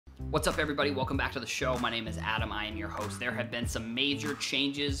What's up, everybody? Welcome back to the show. My name is Adam. I am your host. There have been some major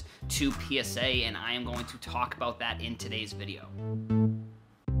changes to PSA, and I am going to talk about that in today's video.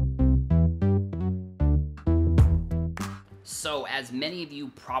 So, as many of you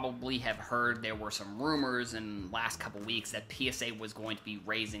probably have heard, there were some rumors in the last couple weeks that PSA was going to be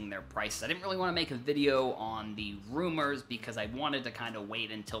raising their prices. I didn't really want to make a video on the rumors because I wanted to kind of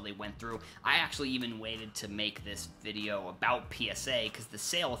wait until they went through. I actually even waited to make this video about PSA because the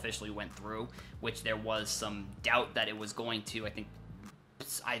sale officially went through, which there was some doubt that it was going to. I think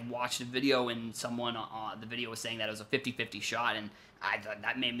I watched a video and someone on the video was saying that it was a 50-50 shot, and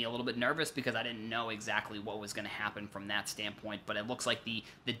that made me a little bit nervous because I didn't know exactly what was going to happen from that standpoint. But it looks like the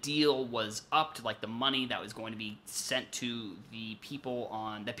deal was upped, like the money that was going to be sent to the people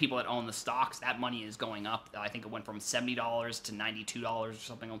that own the stocks. That money is going up. I think it went from $70 to $92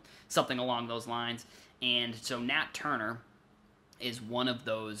 or something along those lines. And so Nat Turner is one of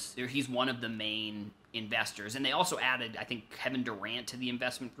those. He's one of the main investors, and they also added, I think, Kevin Durant to the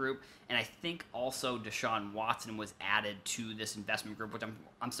investment group, and I think also Deshaun Watson was added to this investment group, which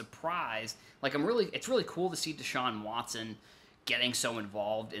I'm surprised. Like, it's really cool to see Deshaun Watson getting so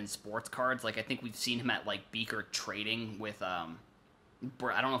involved in sports cards. Like, I think we've seen him at like Beaker Trading with I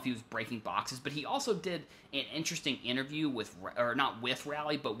don't know if he was breaking boxes, but he also did an interesting interview with, or not with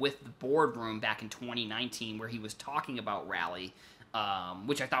Rally, but with the boardroom back in 2019, where he was talking about Rally.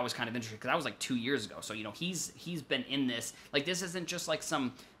 Which I thought was kind of interesting because that was like 2 years ago. So, you know, he's been in this. Like, this isn't just like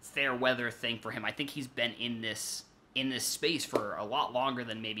some fair weather thing for him. I think he's been in this space for a lot longer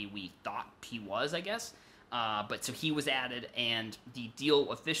than maybe we thought he was, I guess. But so he was added, and the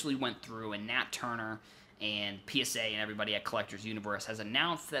deal officially went through, and Nat Turner and PSA and everybody at Collectors Universe has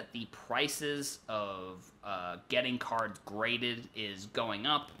announced that the prices of getting cards graded is going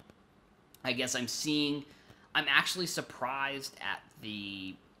up. I guess I'm actually surprised at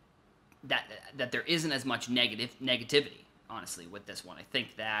that there isn't as much negativity, honestly, with this one. I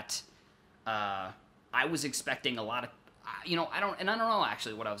think that I was expecting a lot of, I don't know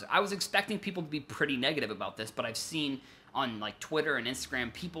actually what I was expecting people to be pretty negative about this, but I've seen on like Twitter and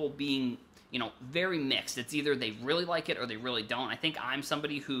Instagram people being, very mixed. It's either they really like it or they really don't. I think I'm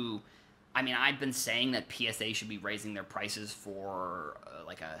somebody who, I've been saying that PSA should be raising their prices for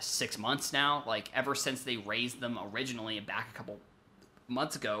like 6 months now. Like, ever since they raised them originally back a couple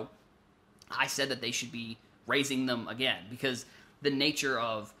months ago, I said that they should be raising them again because the nature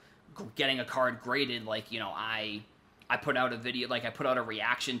of getting a card graded, like, I put out a video, like I put out a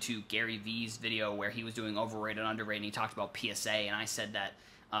reaction to Gary V's video where he was doing overrated, underrated, and he talked about PSA, and I said that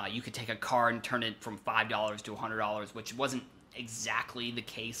you could take a card and turn it from $5 to $100, which wasn't exactly the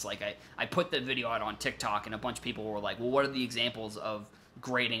case. Like, I put the video out on TikTok, and a bunch of people were like, well, what are the examples of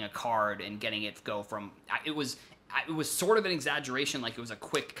grading a card and getting it go from, it was sort of an exaggeration, like it was a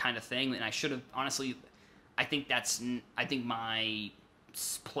quick kind of thing, and I should have, honestly, I think my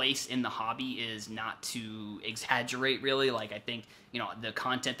place in the hobby is not to exaggerate, really. Like, I think, the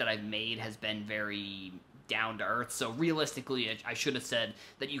content that I've made has been very down to earth. So realistically, I should have said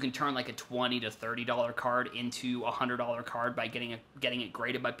that you can turn like a $20 to $30 card into a $100 card by getting it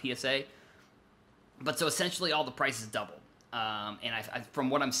graded by PSA. But so essentially, all the prices doubled. And from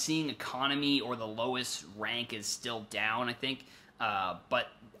what I'm seeing, economy or the lowest rank is still down, I think. But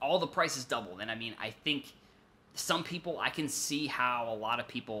all the prices doubled, and I think some people, I can see how a lot of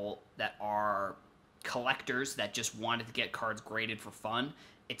people that are collectors that just wanted to get cards graded for fun,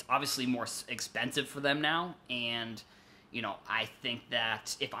 it's obviously more expensive for them now, and I think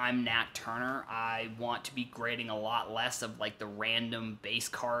that if I'm Nat Turner, I want to be grading a lot less of like the random base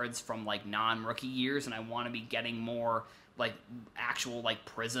cards from like non-rookie years, and I want to be getting more like actual like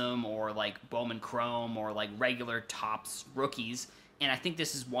Prism or like Bowman Chrome or like regular Topps rookies. And I think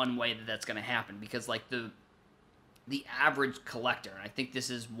this is one way that that's going to happen, because like the average collector, and I think this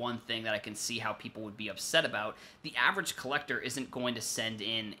is one thing that I can see how people would be upset about, the average collector isn't going to send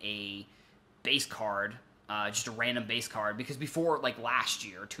in a base card, just a random base card, because before, like last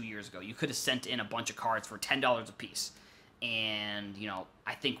year or 2 years ago, you could have sent in a bunch of cards for $10 a piece. And,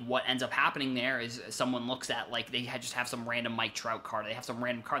 I think what ends up happening there is someone looks at, like, they just have some random Mike Trout card, they have some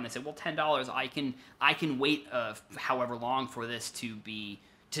random card, and they say, well, $10, I can wait however long for this to be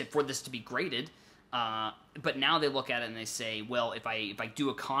graded. But now they look at it and they say, well, if I do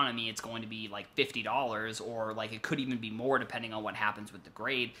economy, it's going to be like $50, or like it could even be more depending on what happens with the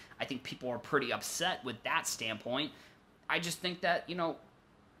grade. I think people are pretty upset with that standpoint. I just think that,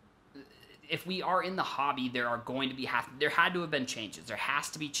 if we are in the hobby, there had to have been changes. There has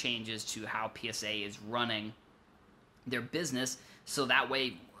to be changes to how PSA is running their business, so that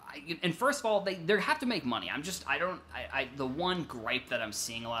way and first of all, they have to make money. The one gripe that I'm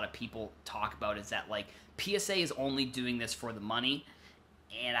seeing a lot of people talk about is that like PSA is only doing this for the money,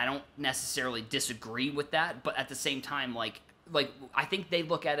 and I don't necessarily disagree with that. But at the same time, like I think they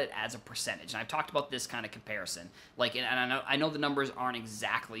look at it as a percentage, and I've talked about this kind of comparison. Like, and I know the numbers aren't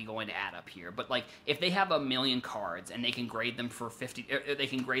exactly going to add up here, but like if they have 1 million cards and they can grade them for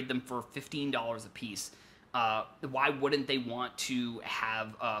 $15 a piece. Why wouldn't they want to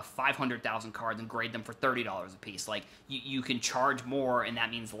have 500,000 cards and grade them for $30 a piece? Like, you can charge more, and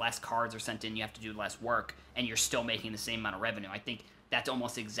that means less cards are sent in, you have to do less work, and you're still making the same amount of revenue. I think that's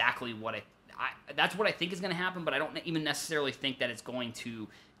almost exactly what that's what I think is going to happen, but I don't even necessarily think that it's going to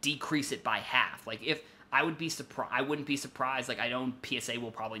decrease it by half. Like, if I wouldn't be surprised. Like, I know PSA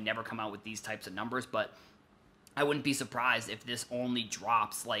will probably never come out with these types of numbers, but I wouldn't be surprised if this only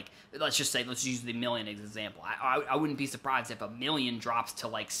drops, like, let's use the million as an example. I wouldn't be surprised if 1 million drops to,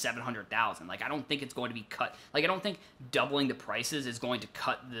 like, 700,000. Like, I don't think it's going to be cut. Like, I don't think doubling the prices is going to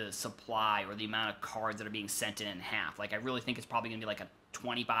cut the supply or the amount of cards that are being sent in half. Like, I really think it's probably going to be, like, a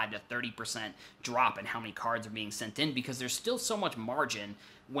 25 to 30% drop in how many cards are being sent in, because there's still so much margin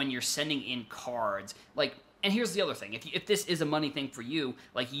when you're sending in cards. Like, and here's the other thing. If this is a money thing for you,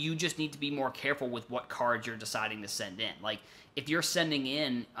 like, you just need to be more careful with what cards you're deciding to send in. Like, if you're sending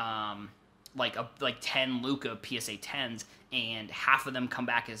in, like 10 Luka PSA 10s and half of them come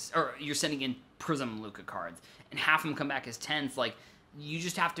back as, or you're sending in Prism Luka cards and half of them come back as 10s, like, you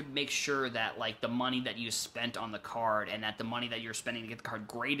just have to make sure that, like, the money that you spent on the card and that the money that you're spending to get the card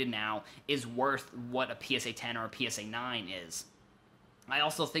graded now is worth what a PSA 10 or a PSA 9 is. I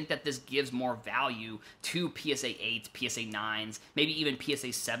also think that this gives more value to PSA 8s, PSA 9s, maybe even PSA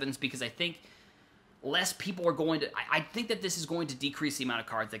 7s, because I think less people are going to... I think that this is going to decrease the amount of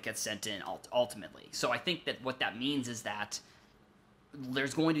cards that get sent in ultimately. So I think that what that means is that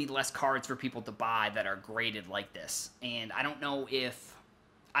there's going to be less cards for people to buy that are graded like this. And I don't know if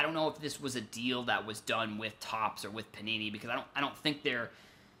this was a deal that was done with Topps or with Panini, because I don't think there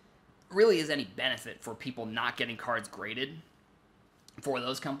really is any benefit for people not getting cards graded for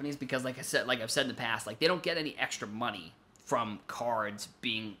those companies, because like I've said in the past, like, they don't get any extra money from cards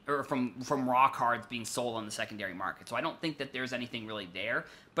being, or from raw cards being sold on the secondary market. So I don't think that there's anything really there,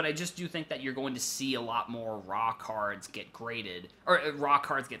 but I just do think that you're going to see a lot more raw cards get graded, or raw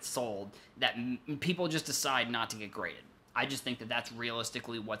cards get sold that people just decide not to get graded. I just think that that's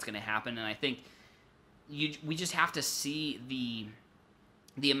realistically what's going to happen, and I think we just have to see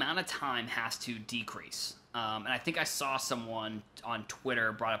the amount of time has to decrease. And I think I saw someone on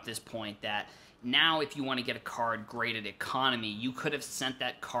Twitter brought up this point that now if you want to get a card graded economy, you could have sent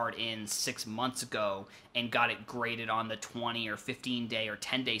that card in 6 months ago and got it graded on the 20 or 15-day or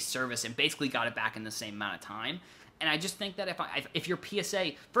 10-day service and basically got it back in the same amount of time. And I just think that if you're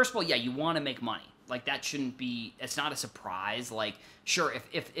PSA, first of all, yeah, you want to make money. Like, that shouldn't be, it's not a surprise. Like, sure,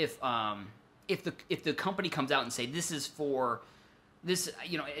 if the company comes out and say this is for this,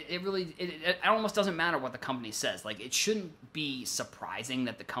 you know, it almost doesn't matter what the company says. Like, it shouldn't be surprising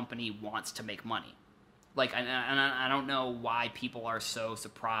that the company wants to make money. Like, and I don't know why people are so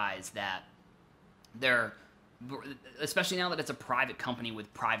surprised that they're, especially now that it's a private company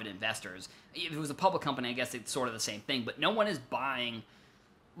with private investors. If it was a public company, I guess it's sort of the same thing, but no one is buying,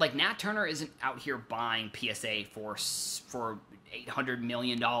 like, Nat Turner isn't out here buying PSA for $800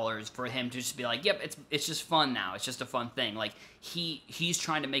 million for him to just be like, yep, it's just fun now. It's just a fun thing. Like, he's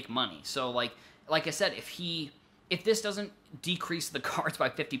trying to make money. So like I said, if this doesn't decrease the cards by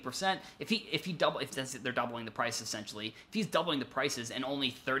 50%, if they're doubling the price essentially, if he's doubling the prices and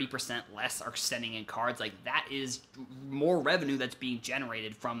only 30% less are sending in cards, like, that is more revenue that's being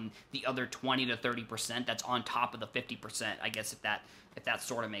generated from the other 20 to 30% that's on top of the 50%. I guess if that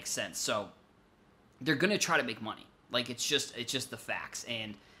sort of makes sense. So they're gonna try to make money. Like, it's just the facts.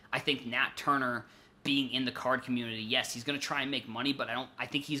 And I think Nat Turner being in the card community, yes, he's going to try and make money, but I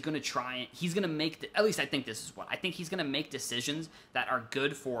think he's going to make, at least I think this is what, I think he's going to make decisions that are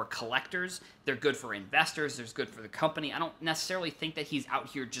good for collectors, they're good for investors, they're good for the company. I don't necessarily think that he's out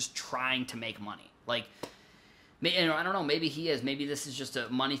here just trying to make money. Like, you know, I don't know, maybe he is. Maybe this is just a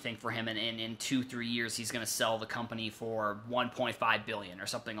money thing for him, and in 2-3 years he's going to sell the company for $1.5 billion or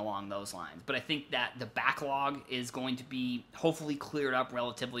something along those lines. But I think that the backlog is going to be hopefully cleared up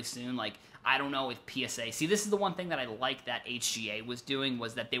relatively soon. Like, I don't know if PSA... See, this is the one thing that I like that HGA was doing,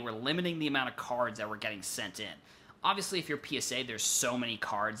 was that they were limiting the amount of cards that were getting sent in. Obviously, if you're PSA, there's so many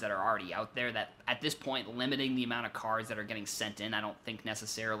cards that are already out there that at this point, limiting the amount of cards that are getting sent in, I don't think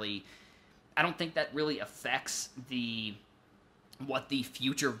that really affects what the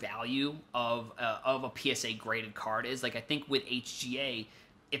future value of a PSA graded card is. Like, I think with HGA,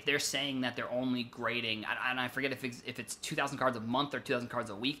 if they're saying that they're only grading, and I forget if it's 2,000 cards a month or 2,000 cards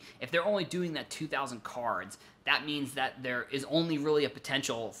a week, if they're only doing that 2,000 cards, that means that there is only really a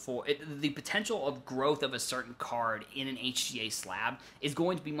potential for the potential of growth of a certain card in an HGA slab is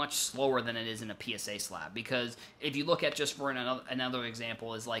going to be much slower than it is in a PSA slab. Because if you look at, just for another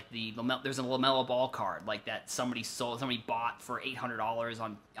example, is like there's a LaMelo Ball card like that somebody bought for $800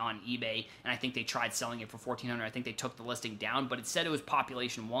 on eBay, and I think they tried selling it for $1,400. I think they took the listing down, but it said it was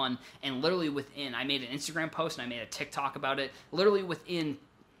population 1, and literally within, I made an Instagram post and I made a TikTok about it. Literally within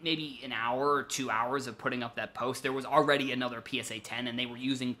maybe an hour or 2 hours of putting up that post, there was already another PSA 10, and they were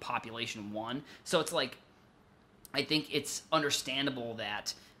using population 1. So it's like, I think it's understandable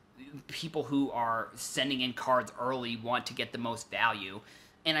that people who are sending in cards early want to get the most value.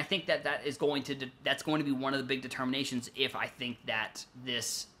 And I think that's going to be one of the big determinations if I think that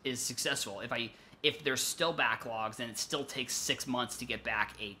this is successful. If there's still backlogs and it still takes 6 months to get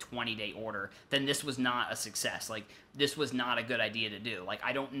back a 20-day order, then this was not a success. Like, this was not a good idea to do. Like,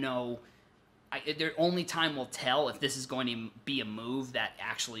 I don't know. Only time will tell if this is going to be a move that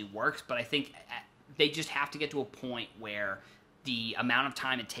actually works, but I think they just have to get to a point where the amount of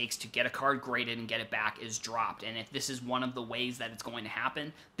time it takes to get a card graded and get it back is dropped. And if this is one of the ways that it's going to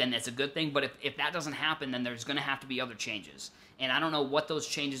happen, then that's a good thing. But if that doesn't happen, then there's going to have to be other changes. And I don't know what those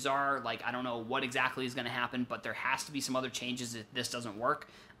changes are. Like, I don't know what exactly is going to happen, but there has to be some other changes if this doesn't work.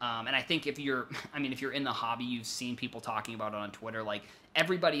 And I think if you're in the hobby, you've seen people talking about it on Twitter. Like,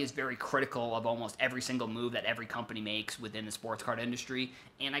 everybody is very critical of almost every single move that every company makes within the sports card industry.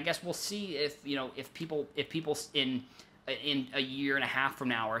 And I guess we'll see if people in a year and a half from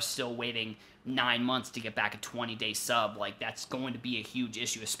now are still waiting 9 months to get back a 20-day sub. Like, that's going to be a huge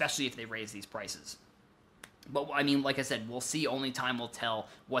issue, especially if they raise these prices. But, I mean, like I said, we'll see. Only time will tell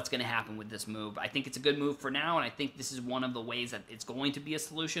what's going to happen with this move. I think it's a good move for now, and I think this is one of the ways that it's going to be a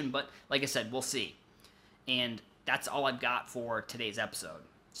solution. But, like I said, we'll see. And that's all I've got for today's episode.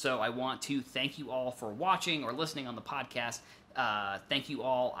 So I want to thank you all for watching or listening on the podcast. Thank you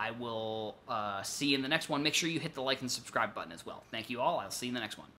all. I will see you in the next one. Make sure you hit the like and subscribe button as well. Thank you all. I'll see you in the next one.